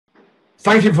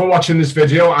Thank you for watching this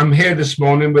video. I'm here this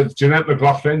morning with Jeanette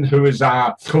McLaughlin, who is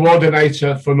our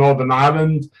coordinator for Northern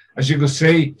Ireland. As you can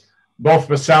see, both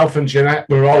myself and Jeanette,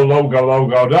 we're all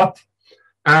logoed up.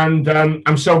 And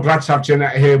I'm so glad to have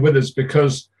Jeanette here with us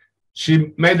because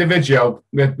she made a video.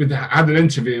 We had an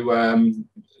interview,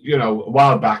 a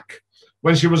while back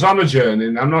when she was on a journey.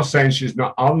 And I'm not saying she's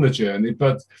not on the journey,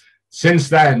 but since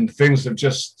then, things have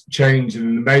just changed in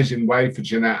an amazing way for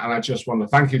Jeanette. And I just want to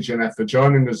thank you, Jeanette, for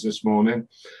joining us this morning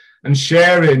and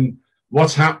sharing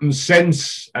what's happened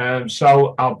since.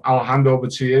 So I'll hand over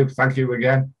to you. Thank you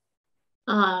again.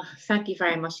 Thank you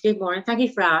very much. Good morning. Thank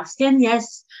you for asking.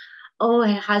 Yes. Oh,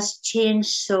 it has changed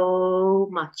so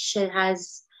much. It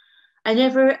has. I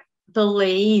never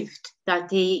believed that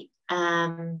the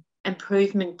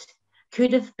improvement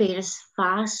could have been as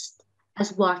fast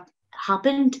as what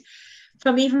happened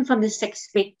even from the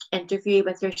 6-week interview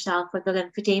with yourself with the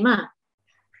lymphedema.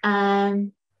 I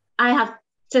have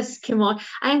just come on.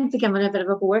 I'm becoming a bit of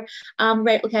a bore.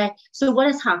 Right, okay. So what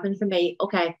has happened for me?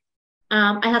 Okay.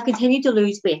 I have continued to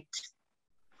lose weight.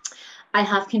 I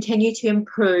have continued to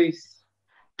improve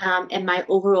in my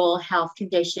overall health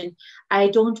condition. I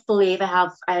don't believe I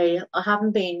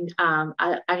haven't been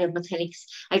at any of my clinics.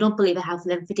 I don't believe I have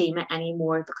lymphedema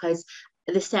anymore because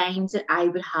the signs that I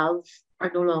would have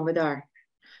are no longer there.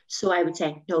 So I would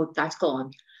say, no, that's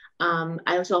gone.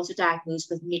 I was also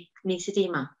diagnosed with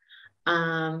mesothelioma.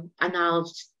 And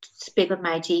I'll speak with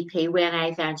my GP when I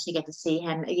eventually get to see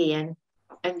him again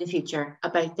in the future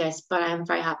about this, but I'm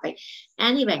very happy.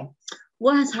 Anyway,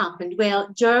 what has happened? Well,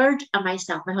 Jared and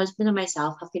myself, my husband and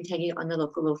myself, have continued on the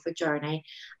LOCALOFA journey.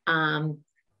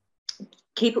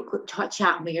 Keep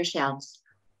chatting with yourselves,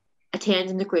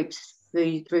 attending the groups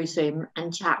through Zoom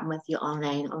and chatting with you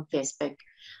online on Facebook.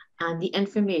 And the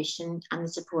information and the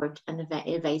support and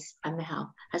the advice and the help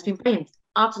has been brilliant,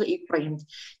 absolutely brilliant,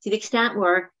 to the extent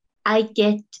where I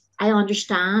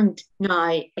understand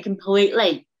now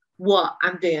completely what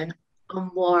I'm doing and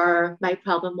where my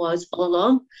problem was all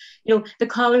along. You know, the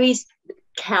calories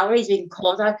being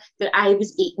called out that I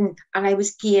was eating, and I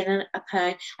was gaining a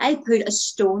pound. I put a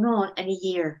stone on in a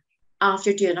year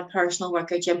after doing a personal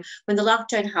workout gym. When the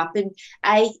lockdown happened,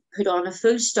 I put on a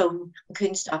full stone and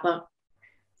couldn't stop it.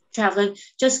 Traveling,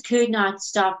 just could not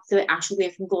stop the actual way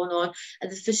from going on.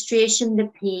 And the frustration, the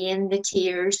pain, the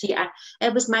tears,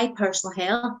 it was my personal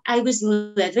hell. I was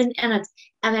living in it,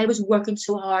 and I was working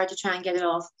so hard to try and get it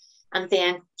off. And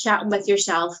then chatting with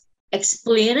yourself,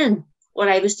 explaining what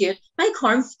I was doing. My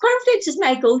cornflakes is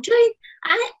my go-to.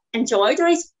 I enjoyed a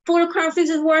nice bowl of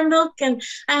cornflakes with warm milk, and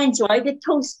I enjoyed the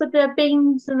toast with the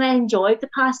beans, and I enjoyed the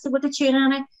pasta with the tuna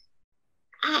on it.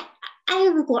 I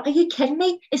was going, are you kidding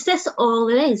me? Is this all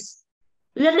it is?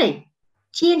 Literally,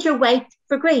 change your white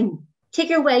for green. Take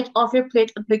your white off your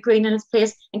plate and put green in its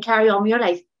place and carry on with your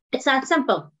life. It's that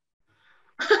simple.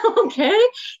 Okay,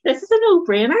 this is a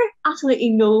no-brainer.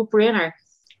 Absolutely no-brainer.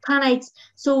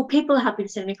 So people have been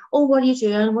saying, oh, what are you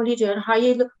doing? What are you doing? How are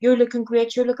you look? You're looking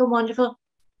great. You're looking wonderful.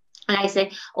 And I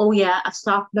say, oh, yeah, I've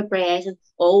stopped my bread. And,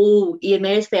 oh, you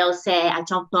may as well say I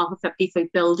jumped off a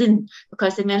 50-foot building,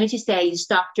 because the minute you say you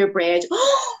stopped your bread,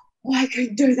 oh, I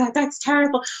couldn't do that. That's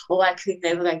terrible. Oh, I couldn't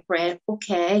live without bread.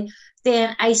 Okay.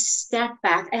 Then I step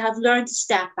back. I have learned to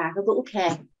step back. I go,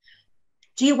 okay,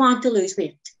 do you want to lose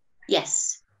weight?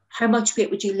 Yes. How much weight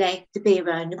would you like to be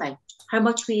around about? How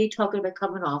much were you talking about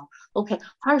coming off? Okay.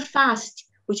 How fast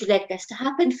would you like this to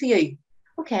happen for you?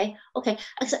 Okay.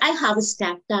 So I have a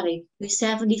stepdaddy who's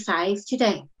 75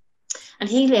 today, and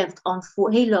he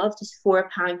loved his 4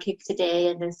 pancakes a day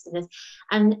and this and this.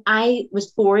 And I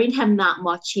was boring him that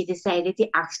much, he decided to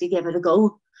actually give it a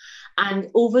go.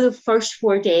 And over the first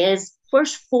 4 days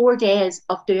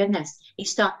of doing this, he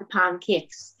stopped the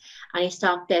pancakes, and he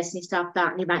stopped this and he stopped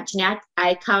that, and he went, Jeanette,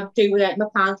 I can't do without my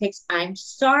pancakes. I'm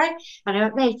sorry. And I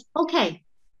went, right, okay,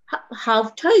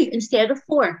 have 2 instead of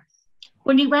 4.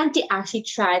 When he went to actually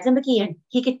try them again,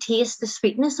 he could taste the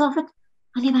sweetness of it.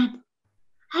 And he went,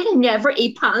 I'll never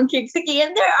eat pancakes again.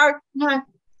 And I went,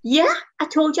 yeah, I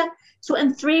told you. So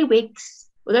in 3 weeks,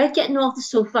 without getting off the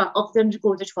sofa, up there to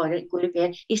go to the toilet, go to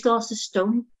bed, he's lost a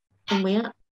stone in weight.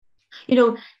 You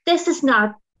know, this is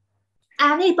not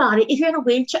anybody. If you're in a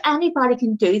wheelchair, anybody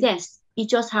can do this. You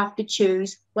just have to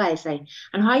choose wisely.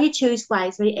 And how you choose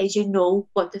wisely is you know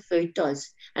what the food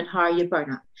does and how you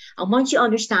burn it. And once you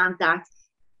understand that,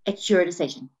 it's your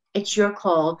decision. It's your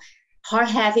call. How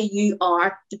heavy you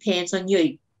are depends on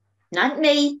you. Not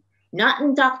me, not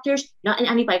in doctors, not in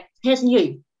anybody. It depends on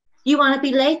you. You want to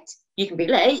be late? You can be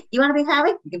late. You want to be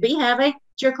heavy? You can be heavy.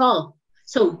 It's your call.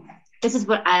 So this is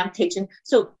what I am teaching.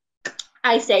 So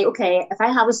I say, okay, if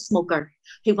I have a smoker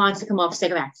who wants to come off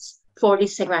cigarettes, 40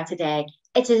 cigarettes a day.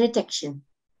 It's an addiction.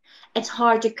 It's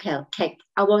hard to kick.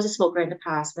 I was a smoker in the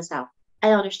past myself.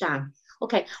 I understand.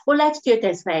 Okay, well, let's do it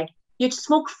this way. You'd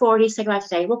smoke 40 cigarettes a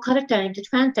day. We'll cut it down to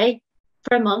 20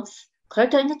 for a month, cut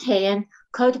it down to 10,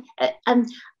 and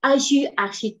as you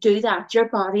actually do that, your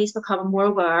body is becoming more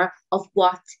aware of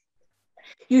what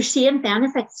you're seeing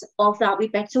benefits of that wee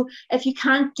bit. So if you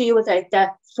can't do without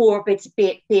the 4 bits of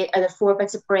or the 4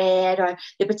 bits of bread or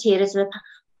the potatoes, or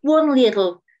one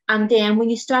little, and then when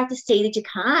you start to see that you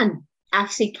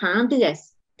can do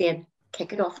this, then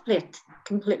kick it off the plate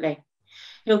completely.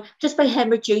 You know, just by him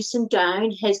reducing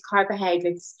down his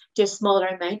carbohydrates to a smaller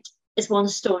amount is 1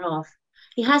 stone off.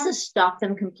 He hasn't stopped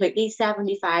them completely.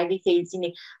 75 he feels in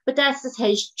it, but that's just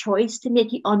his choice to make.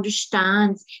 He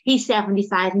understands he's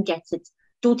 75 and gets it.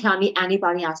 Don't tell me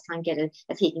anybody else can't get it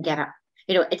if he can get it.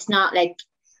 You know, it's not like,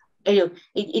 you know,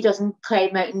 he doesn't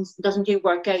climb mountains, doesn't do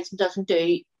workouts, he doesn't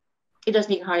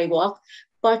even hardly walk,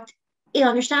 but he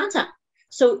understands it.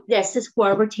 So this is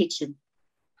where we're teaching.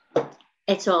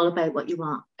 It's all about what you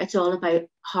want. It's all about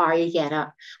how you get it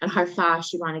and how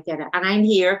fast you want to get it. And I'm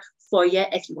here for you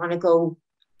if you want to go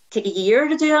take a year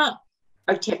to do it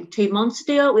or take 2 months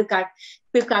to do it.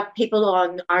 We've got people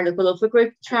on our LOCALOFA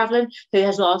group, Treflyn, who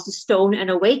has lost a stone in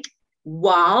a week.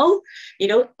 Wow. You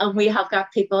know, and we have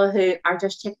got people who are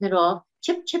just taking it off.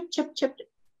 Chip, chip, chip, chip.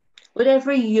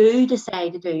 Whatever you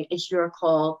decide to do is your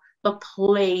call, but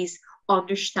please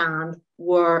understand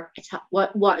what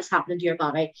is happening to your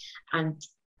body, and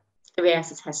the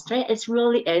rest is history. It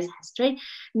really is history.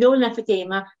 No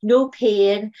lymphedema, no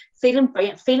pain, feeling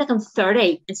brilliant, feel like I'm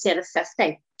 30 instead of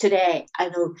 50 today. I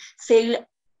know, feel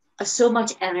so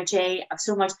much energy,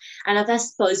 so much, and if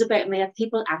this buzz about me, if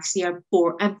people actually are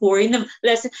bored, I'm boring them.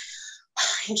 Listen,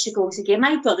 here she goes again.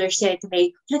 My brother said to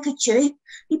me, look at you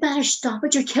better stop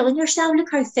it, you're killing yourself,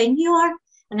 look how thin you are.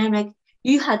 And I'm like,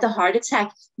 you had the heart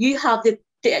attack, you have the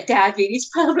diabetes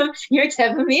problem, you're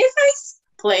telling me this?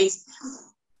 Please.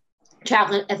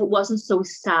 Treflyn, if it wasn't so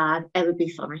sad, it would be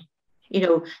funny. You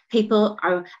know,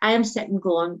 I am sitting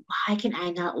going, why can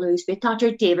I not lose weight? Dr.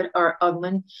 David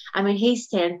Ungman, I mean, he's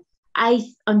saying,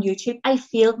 on YouTube, I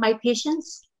failed my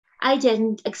patients. I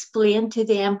didn't explain to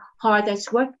them how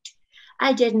this worked.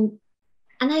 I didn't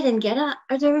get it.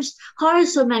 How are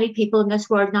so many people in this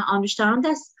world not understand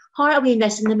this? How are we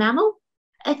missing the memo?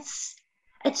 It's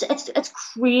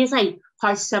crazy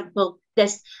how simple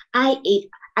this. I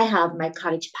have my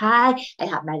cottage pie, I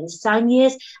have my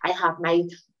lasagnas, I have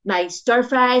my stir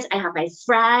fries, I have my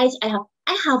fries, I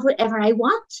have whatever I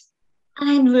want.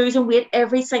 And I'm losing weight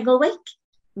every single week.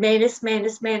 Menace.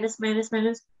 Please.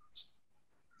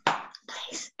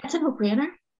 It's a no-brainer.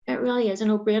 It really is a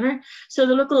no-brainer. So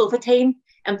the LOCALOFA team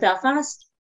in Belfast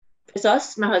is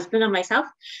us, my husband and myself.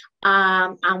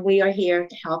 And we are here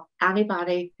to help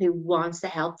anybody who wants to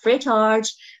help, free of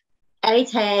charge,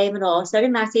 anytime and all. Send me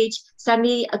a message, send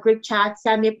me a group chat,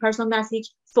 send me a personal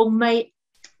message, phone me,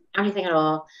 anything at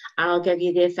all, and I'll give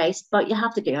you the advice. But you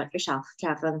have to do it yourself,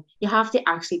 Treflyn. You have to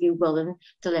actually be willing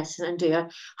to listen and do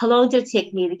it. How long did it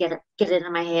take me to get it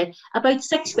in my head? About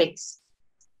 6 weeks.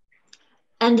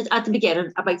 And at the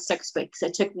beginning, about 6 weeks,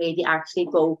 it took me to actually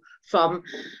go from,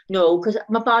 because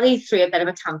my body threw a bit of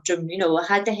a tantrum. You know, I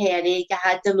had the headache, I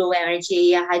had the low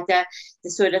energy, I had the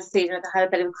sort of feeling that I had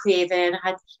a bit of a craving, I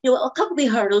had, a couple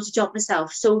of hurdles to jump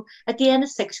myself. So at the end of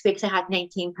 6 weeks, I had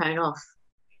 19 pound off.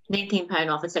 19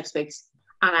 pound off in 6 weeks.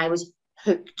 And I was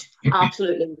hooked.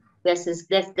 Absolutely. This is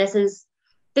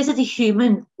a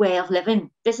human way of living.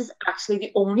 This is actually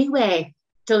the only way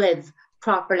to live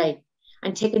properly.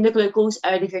 And taking the glucose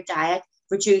out of your diet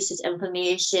reduces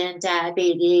inflammation,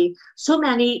 diabetes, so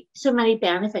many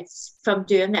benefits from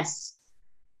doing this.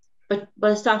 But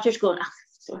the doctor's going,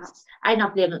 I'm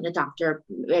not blaming the doctor.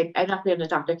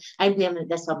 I'm blaming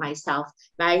this on myself.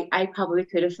 I probably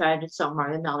could have found it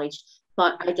somewhere in knowledge,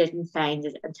 but I didn't find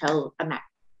it until I met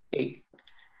you.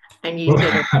 And you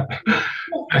did it.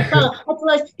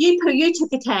 Well, you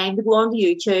took the time to go onto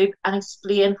YouTube and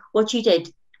explain what you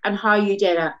did and how you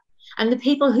did it. And the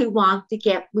people who want to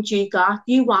get what you got,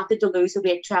 you wanted to lose the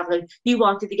weight, Treflyn. You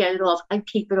wanted to get it off and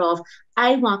keep it off.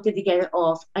 I wanted to get it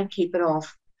off and keep it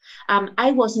off.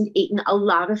 I wasn't eating a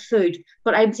lot of food,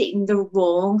 but I was eating the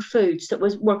wrong foods that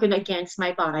was working against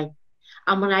my body.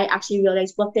 And when I actually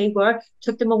realised what they were,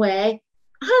 took them away,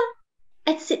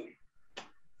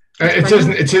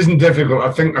 It isn't difficult.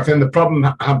 I think the problem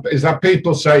is that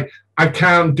people say, I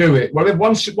can't do it. Well,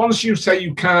 once you say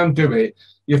you can't do it,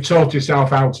 you've talked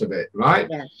yourself out of it, right?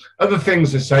 Yeah. Other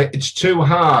things they say, it's too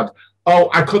hard. Oh,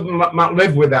 I couldn't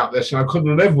live without this, and I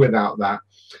couldn't live without that.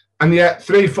 And yet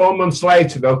 3-4 months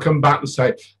later, they'll come back and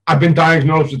say, I've been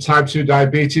diagnosed with type 2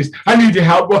 diabetes. I need your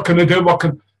help. What can I do?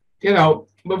 You know,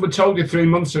 well, we told you 3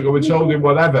 months ago, we told you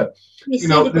whatever. You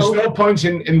know, there's no point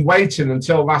in waiting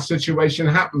until that situation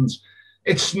happens.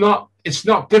 It's not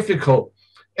difficult.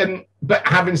 But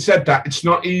having said that, it's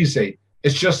not easy.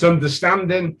 It's just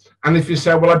understanding. And if you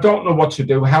say, well, I don't know what to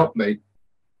do, help me.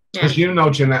 As you know,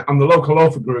 Jeanette, on the local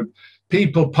OFA group,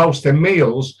 people post their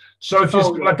meals. So if you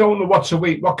say, well, I don't know what to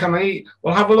eat, what can I eat?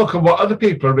 Well, have a look at what other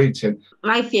people are eating.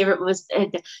 My favourite was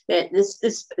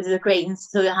the greens.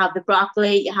 So you have the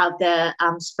broccoli, you have the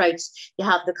sprouts, you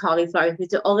have the cauliflower. You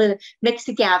do all the mixed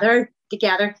together,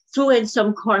 throw in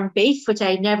some corned beef, which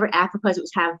I never ate because it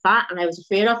was high in fat and I was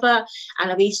afraid of it,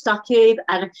 and a wee stock cube,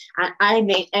 and I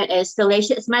make it is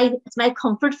delicious. It's my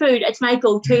comfort food. It's my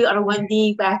go-to on a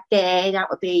windy, wet day. That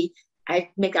would be, I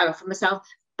make that up for myself.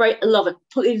 I love it,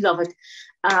 totally love it.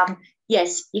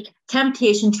 Yes,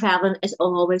 temptation traveling is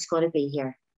always going to be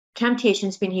here.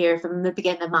 Temptation's been here from the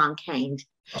beginning of mankind.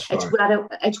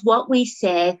 It's what we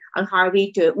say and how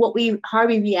we do it, how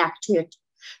we react to it.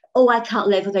 Oh, I can't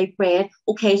live without bread.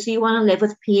 Okay, so you want to live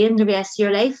with pain the rest of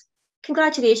your life?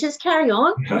 Congratulations, carry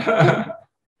on.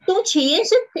 Don't change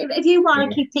it. If you want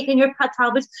to keep taking your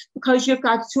tablets because you've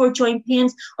got sore joint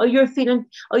pains, or you're feeling,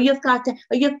 or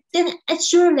then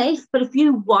it's your life. But if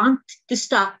you want to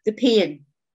stop the pain,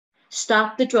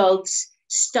 stop the drugs,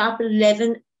 stop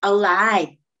living a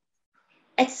lie,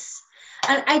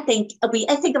 and I think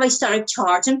if I started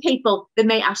charging people, they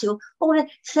may actually go, oh,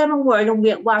 Slimming World and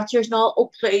Weight Watchers and all.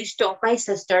 Oh, please don't. My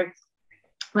sister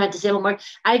went to Slimming World.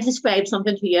 I described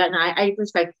something to you, and I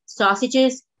described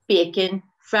sausages, bacon,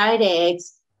 fried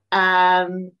eggs,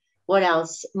 what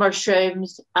else?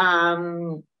 Mushrooms,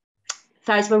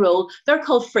 fries of a roll. They're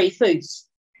called free foods.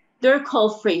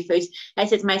 I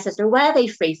said to my sister, why are they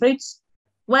free foods?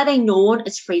 Why are they known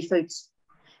as free foods?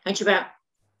 And she went,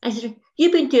 I said,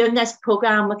 you've been doing this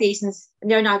program with these and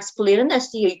they're not explaining this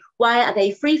to you. Why are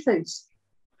they free foods?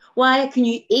 Why can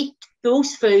you eat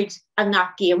those foods and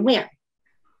not gain weight?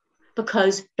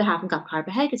 Because they haven't got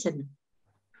carbohydrates in them.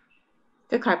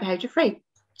 They're carbohydrate free.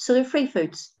 So they're free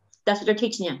foods. That's what they're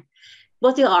teaching you.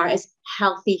 What they are is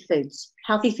healthy foods.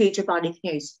 Healthy foods your body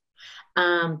can use.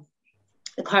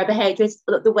 The carbohydrates,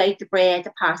 the wheat, the bread,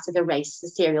 the pasta, the rice, the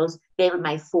cereals, they were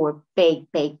my 4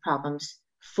 big problems.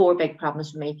 4 big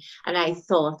problems for me. And I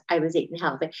thought I was eating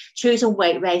healthy. Choosing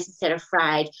white rice instead of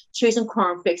fried, choosing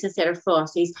cornflakes instead of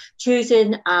Frosties,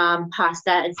 choosing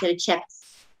pasta instead of chips.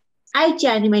 I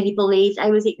genuinely believed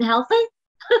I was eating healthy.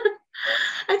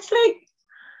 It's like,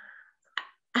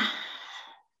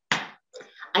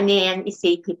 and then you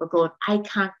see people going, I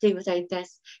can't do without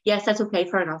this. Yes, that's okay,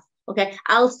 fair enough. Okay,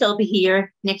 I'll still be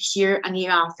here next year and the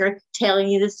year after telling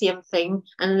you the same thing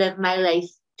and live my life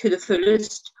to the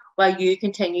fullest while you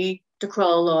continue to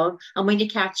crawl along. And when you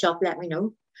catch up, let me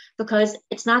know, because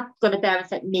it's not going to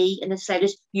benefit me in the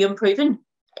slightest. You improving.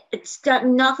 It's got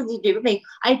nothing to do with me.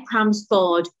 I promised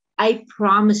God, I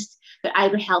promised that I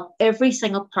would help every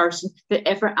single person that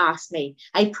ever asked me.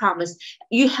 I promised.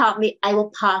 You help me, I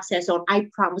will pass this on. I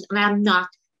promise. And I'm not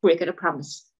breaking a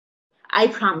promise. I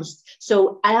promised.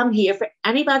 So I am here for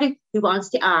anybody who wants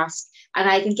to ask, and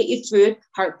I can get you through it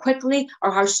how quickly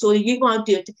or how slowly you want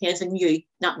to do it. Depends on you,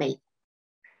 not me.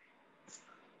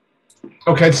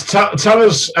 Okay, tell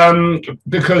us,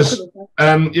 because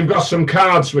you've got some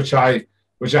cards which I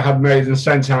had made and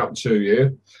sent out to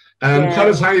you. Tell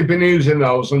us how you've been using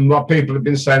those and what people have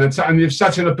been saying. And you've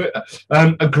set up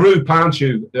a group, aren't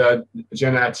you,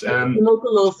 Jeanette? The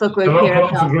LOCALOFA group, the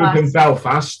LOCALOFA group in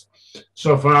Belfast.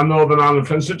 So for our Northern Ireland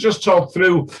friends, so just talk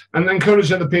through and encourage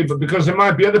other people, because there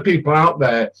might be other people out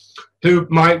there who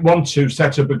might want to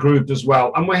set up a group as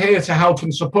well. And we're here to help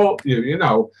and support you, you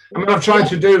know. I mean, I've tried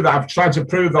to do that. I've tried to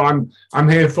prove that I'm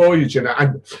here for you,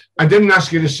 Jeanette. I didn't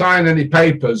ask you to sign any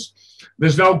papers.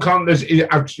 There's no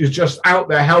you're just out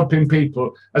there helping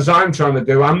people, as I'm trying to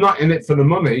do. I'm not in it for the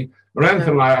money or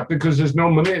anything like that, because there's no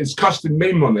money. It's costing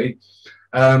me money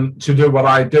to do what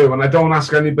I do, and I don't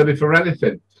ask anybody for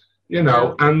anything. You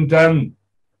know, and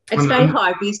it's very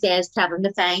hard these days, Kevin,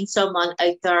 to find someone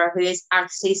out there who is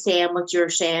actually saying what you're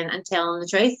saying and telling the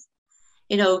truth.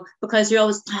 You know, because you're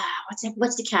always,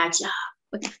 what's the catch?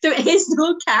 There is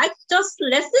no catch. Just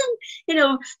listen. You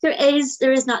know, there is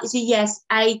not. So yes,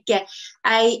 you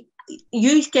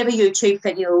give a YouTube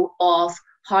video of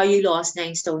how you lost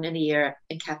 9 stone in a year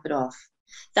and kept it off.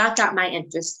 That got my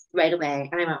interest right away.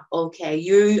 And I went, okay,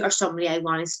 you are somebody I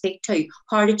want to speak to.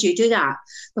 How did you do that?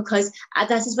 Because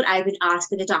this is what I've been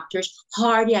asking the doctors.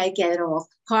 How do I get it off?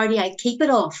 How do I keep it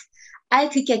off? I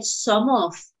could get some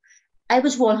off I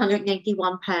was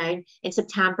 191 pounds in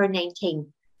September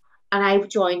 19. And I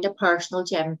joined a personal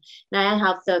gym. Now I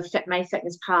have my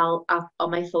Fitness Pal app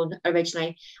on my phone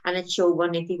originally, and it showed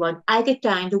 181. I got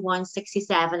down to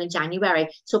 167 in January.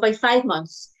 So by 5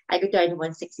 months, I got down to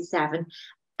 167.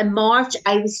 In March,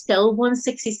 I was still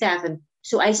 167.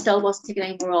 So I still wasn't taking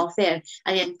any more off then.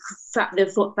 And then the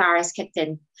foot virus kicked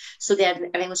in. So then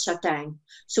everything was shut down.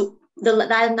 So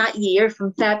that year,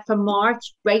 from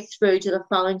March right through to the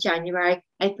following January,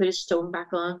 I put a stone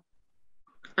back on.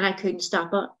 And I couldn't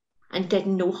stop it. And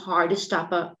didn't know how to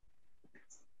stop it.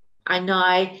 And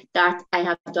now that I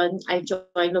joined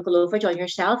LOCALOFA, joined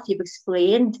yourself, you've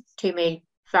explained to me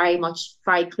very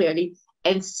clearly,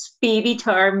 in speedy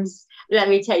terms, let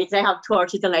me tell you, because I have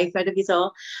tortured the life out of you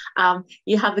all.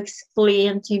 You have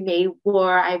explained to me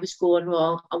where I was going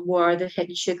wrong and where the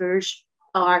hidden sugars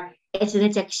are. It's an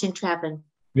addiction, Treflyn.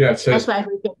 Yeah, that's why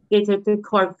we're addicted to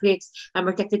cornflakes and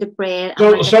we're addicted to bread.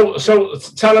 So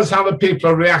tell us how the people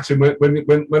are reacting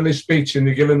when they speak and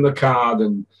you give them the card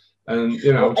and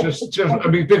you know, just I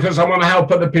mean, because I want to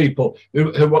help other people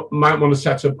who might want to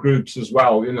set up groups as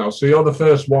well, you know. So you're the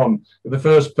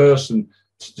first person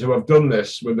to have done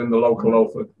this within the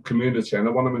LOCALOFA community, and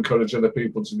I want to encourage other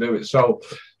people to do it. So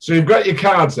you've got your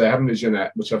cards there, haven't you,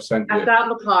 Jeanette, which I've sent you? I've got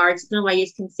my cards. I don't know why you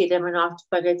can see them or not,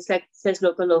 but it's like, it says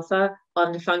LOCALOFA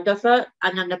on the front of it,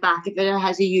 and on the back of it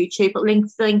has a YouTube.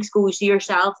 It links goes to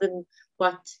yourself and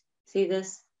see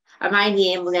this? And my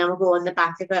name will then go on the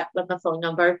back of it with my phone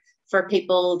number for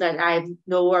people that I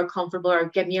know are comfortable or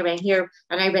give me a ring here,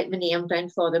 and I write my name down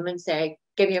for them and say,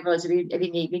 give me a buzz if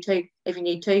you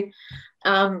need to.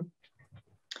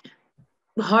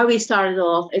 How we started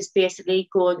off is basically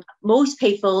going, most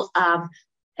people,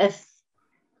 if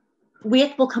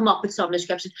weight will come up with some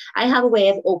description. I have a way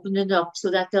of opening it up so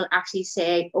that they'll actually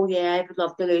say, oh yeah, I would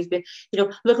love to lose weight. You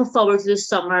know, looking forward to the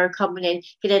summer coming in,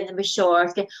 get into my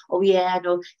shorts, oh yeah,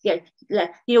 no, yeah,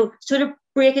 you know, sort of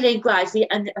break it in gradually.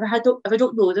 And if I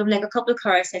don't know them, like a couple of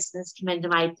care assistants come into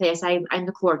my place. I'm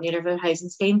the coordinator for the housing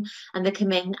scheme, and they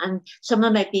come in, and some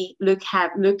of them might look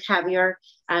heavier,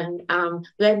 and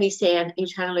let me say, and you're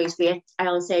trying to lose weight,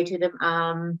 I'll say to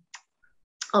them,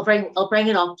 I'll bring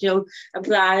it up, you know. I'm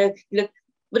glad, look,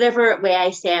 whatever way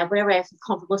I say it, whatever I feel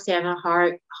comfortable saying it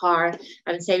hard,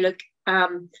 and say, look,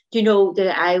 do you know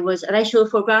that and I show a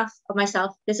photograph of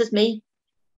myself. This is me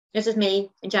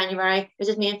in January. This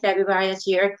is me in February this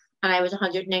year, and I was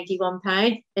 191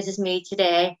 pounds. This is me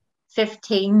today,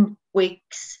 15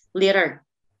 weeks later.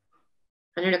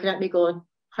 And they're looking at me going,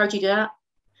 how'd you do that?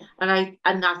 And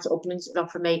that's opens it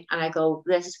up for me, and I go,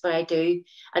 this is what I do.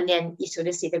 And then you sort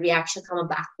of see the reaction coming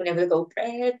back whenever they go,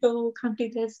 no, can't do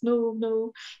this,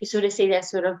 no. You sort of see this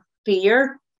sort of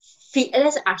fear. It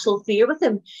is actual fear with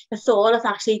them, the thought of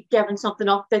actually giving something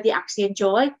up that they actually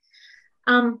enjoy.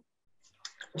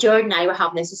 Jared and I were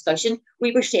having this discussion.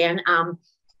 We were saying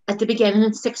at the beginning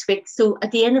of 6 weeks, so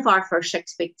at the end of our first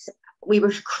 6 weeks, we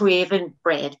were craving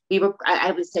bread.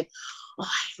 I was like, oh,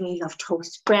 I really love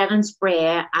toast, bread and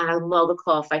bread, and I love the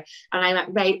coffee. And I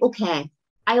went, right, okay,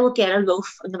 I will get a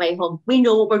loaf on the way home. We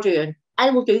know what we're doing.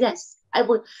 I will do this. I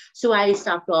will. So I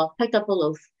stopped off, picked up a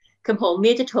loaf, come home,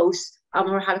 made the toast,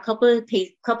 and we had a couple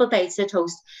of bites of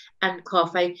toast and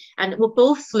coffee, and we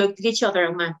both looked at each other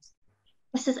and went,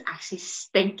 this is actually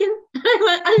stinking. I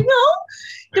went, I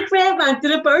know. The bread went to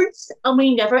the birds, and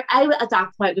at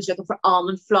that point was looking for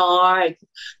almond flour,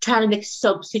 trying to make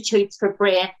substitutes for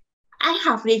bread. I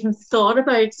haven't even thought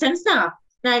about it since that.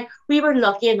 Now, we were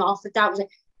lucky enough that was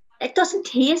it doesn't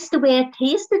taste the way it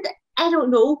tasted. I don't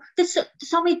know. Did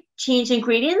somebody change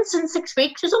ingredients in 6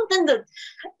 weeks or something?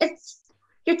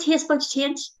 Your taste buds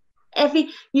change.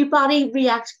 Your body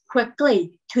reacts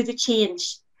quickly to the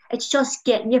change. It's just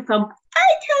getting you from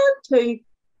I can to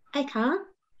I can.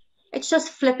 It's just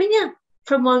flipping you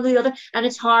from one to the other. And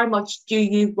it's how much do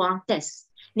you want this?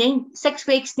 6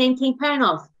 weeks, 19 pounds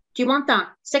off. Do you want that?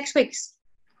 6 weeks.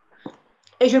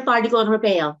 Is your body going to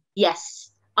rebel?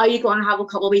 Yes. Are you going to have a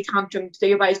couple of wee tantrums so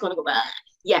your body's going to go, ah?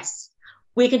 Yes.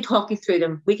 We can talk you through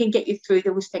them. We can get you through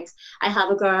those things. I have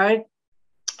a girl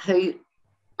who,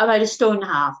 about 1.5 stone.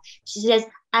 She says,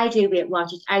 I do Weight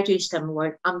Watchers. I do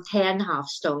similar. I'm 10.5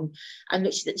 stone.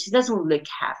 And she doesn't look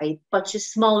heavy, but she's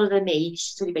smaller than me.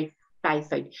 She's only about 5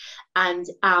 foot. And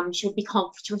she'll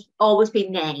always be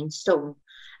 9 stone.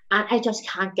 And I just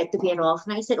can't get the weight off.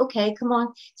 And I said, okay, come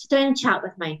on, sit down and chat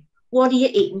with me. What are you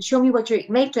eating? Show me what you're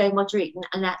eating. Write down what you're eating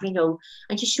and let me know.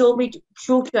 And she showed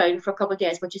down for a couple of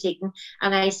days what she's eating.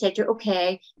 And I said to her,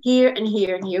 okay, here and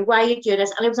here and here, why are you doing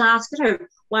this? And I was asking her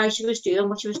why she was doing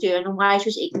what she was doing and why she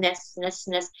was eating this and this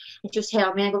and this. And she was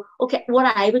telling me, I go, okay, what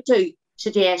I would do.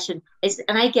 suggestion is,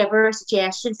 and I give her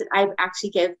suggestions that I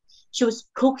actually give. She was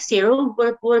Coke Zero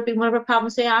would have been one of her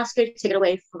problems. So I asked her to take it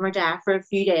away from her dad for a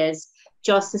few days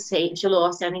just to see if she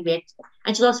lost any weight,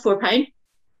 and she lost 4 pounds,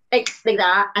 like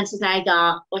that. And she's now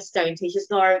got what's down to. She's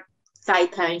now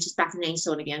 5 pounds. She's back to 9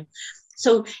 stone again.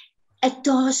 So it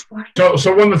does work.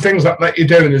 So one of the things that you're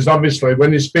doing is obviously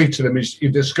when you speak to them,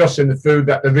 you're discussing the food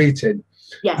that they're eating.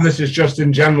 Yes. And this is just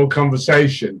in general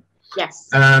conversation. Yes.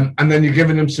 And then you're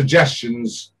giving them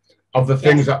suggestions of the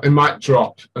things that they might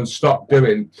drop and stop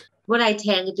doing. What I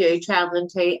tend to do, traveling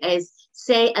to, is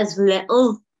say as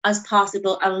little as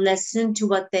possible and listen to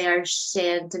what they are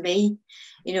saying to me.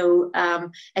 You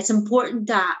know, it's important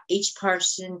that each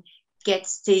person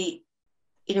gets to,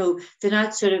 you know, they're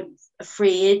not sort of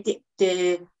afraid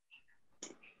to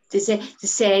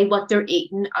say what they're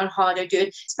eating and how they're doing.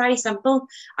 It's very simple.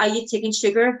 Are you taking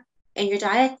sugar in your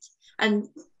diet? And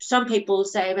some people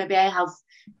say, maybe I have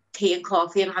tea and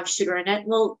coffee and I have sugar in it.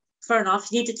 Well, fair enough.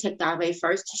 You need to take that away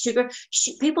first. Sugar,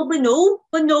 people, we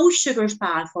know sugar's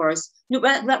bad for us. No,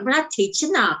 we're not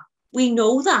teaching that. We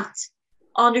know that.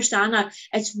 Understand that.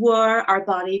 It's where our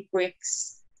body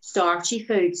breaks starchy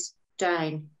foods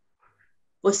down.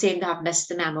 We seem to have missed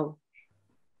the memo.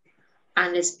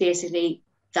 And it's basically,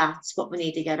 that's what we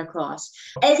need to get across.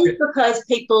 Is it because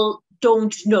people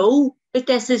don't know that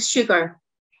this is sugar?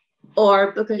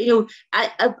 Or because, you know,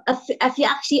 if you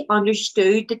actually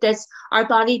understood that this, our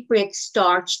body breaks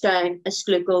starch down as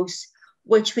glucose,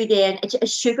 which we then,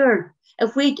 it's sugar.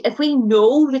 If we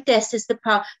know that this is the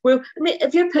problem, I mean,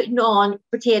 if you're putting on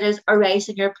potatoes or rice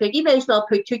on your plate, you may as well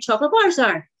put 2 chocolate bars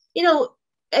there. You know,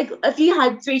 if you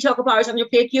had 3 chocolate bars on your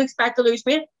plate, you expect to lose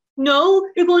weight? No,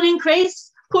 you're going to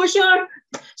increase. Of course you are.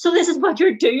 So this is what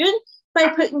you're doing by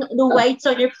putting the whites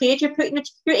on your plate. You're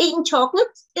eating chocolate.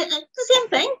 It's the same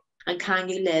thing. And can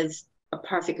you live a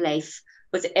perfect life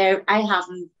with air? I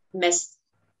haven't missed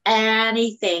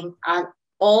anything at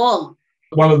all.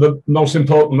 One of the most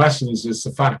important lessons is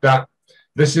the fact that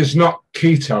this is not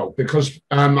keto, because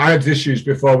I had issues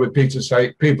before with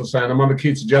people saying I'm on a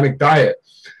ketogenic diet.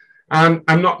 And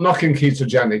I'm not knocking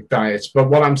ketogenic diets,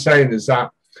 but what I'm saying is that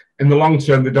in the long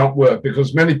term, they don't work,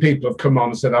 because many people have come on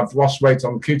and said, I've lost weight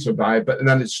on the keto diet, but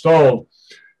then it's stalled.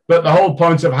 But the whole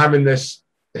point of having this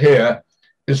here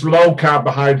is low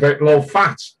carbohydrate, low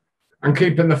fat, and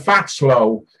keeping the fats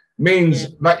low means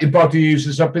that your body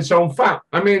uses up its own fat.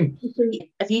 I mean,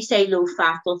 if you say low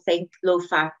fat, we'll think low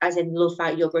fat as in low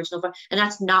fat yogurt, and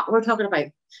that's not what we're talking about,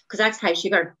 because that's high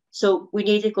sugar. So we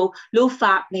need to go low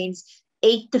fat means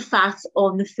eat the fats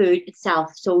on the food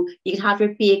itself. So you can have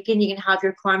your bacon, you can have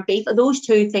your corned beef. Are those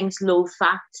 2 things low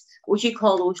fat? Would you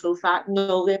call those low fat?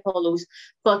 No, they call those.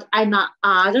 But I'm not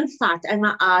adding fat. I'm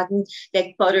not adding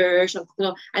like butter or something. You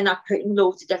know, I'm not putting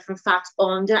loads of different fats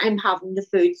on there. I'm having the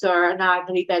foods or an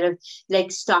adding a bit of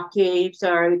like stock cubes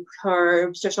or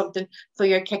herbs or something for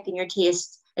your kick and your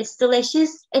taste. It's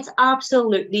delicious. It's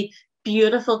absolutely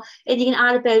beautiful. And you can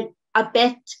add a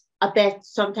bit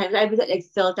sometimes. I would like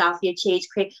Philadelphia cheese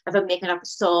cake if I'm making up a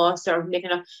sauce or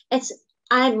making up. It's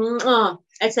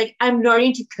like I'm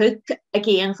learning to cook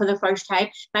again for the first time.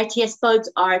 My taste buds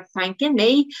are thanking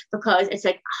me, because it's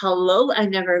like, hello, I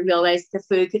never realized the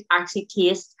food could actually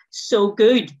taste so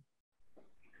good.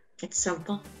 It's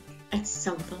simple. It's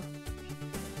simple.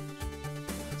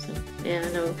 So, yeah,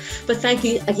 I know. But thank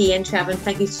you again, Treflyn.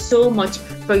 Thank you so much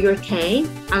for your time.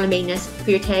 And I mean this,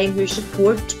 for your time, your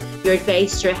support, your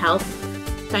advice, your help.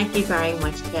 Thank you very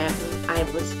much, Treflyn. I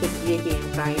will speak to you again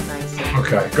very, very soon.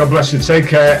 Okay. God bless you. Take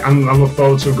care, and I look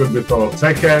forward to a good report.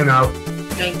 Take care now.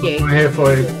 Thank you. I'm here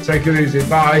for you. Take it easy.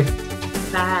 Bye.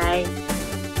 Bye.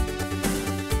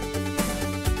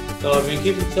 So I've been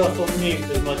keeping stuff on mute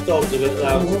because my dog's a bit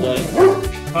loud today.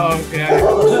 Oh, yeah.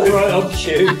 Right on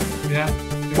shoot. Yeah.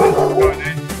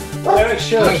 Eric,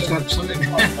 sure. I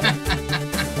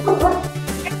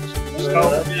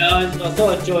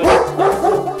thought I'd join it.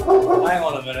 Hang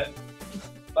on a minute.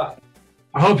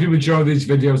 I hope you enjoy these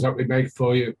videos that we make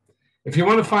for you. If you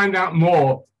want to find out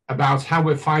more about how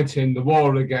we're fighting the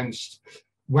war against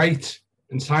weight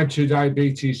and type 2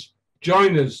 diabetes,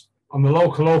 join us on the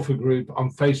LOCALOFA group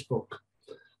on Facebook.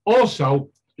 Also,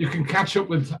 you can catch up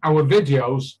with our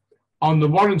videos on the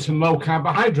Warrington Low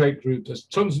Carbohydrate group. There's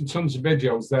tons and tons of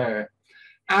videos there.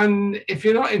 And if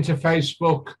you're not into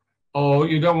Facebook, or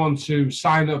you don't want to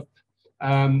sign up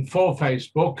for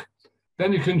Facebook,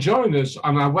 then you can join us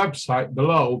on our website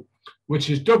below, which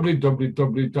is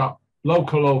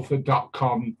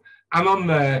www.localofa.com. And on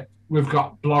there, we've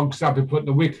got blogs. I'll be putting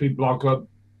a weekly blog up.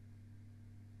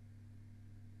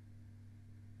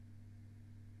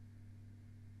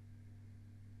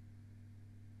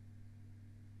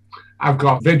 I've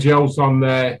got videos on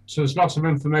there. So there's lots of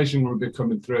information will be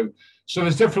coming through. So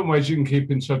there's different ways you can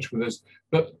keep in touch with us.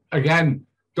 But again,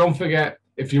 don't forget,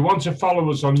 if you want to follow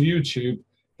us on YouTube,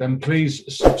 then please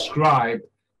subscribe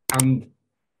and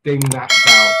ding that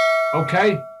bell.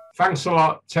 Okay, thanks a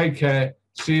lot. Take care.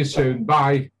 See you soon.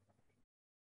 Bye.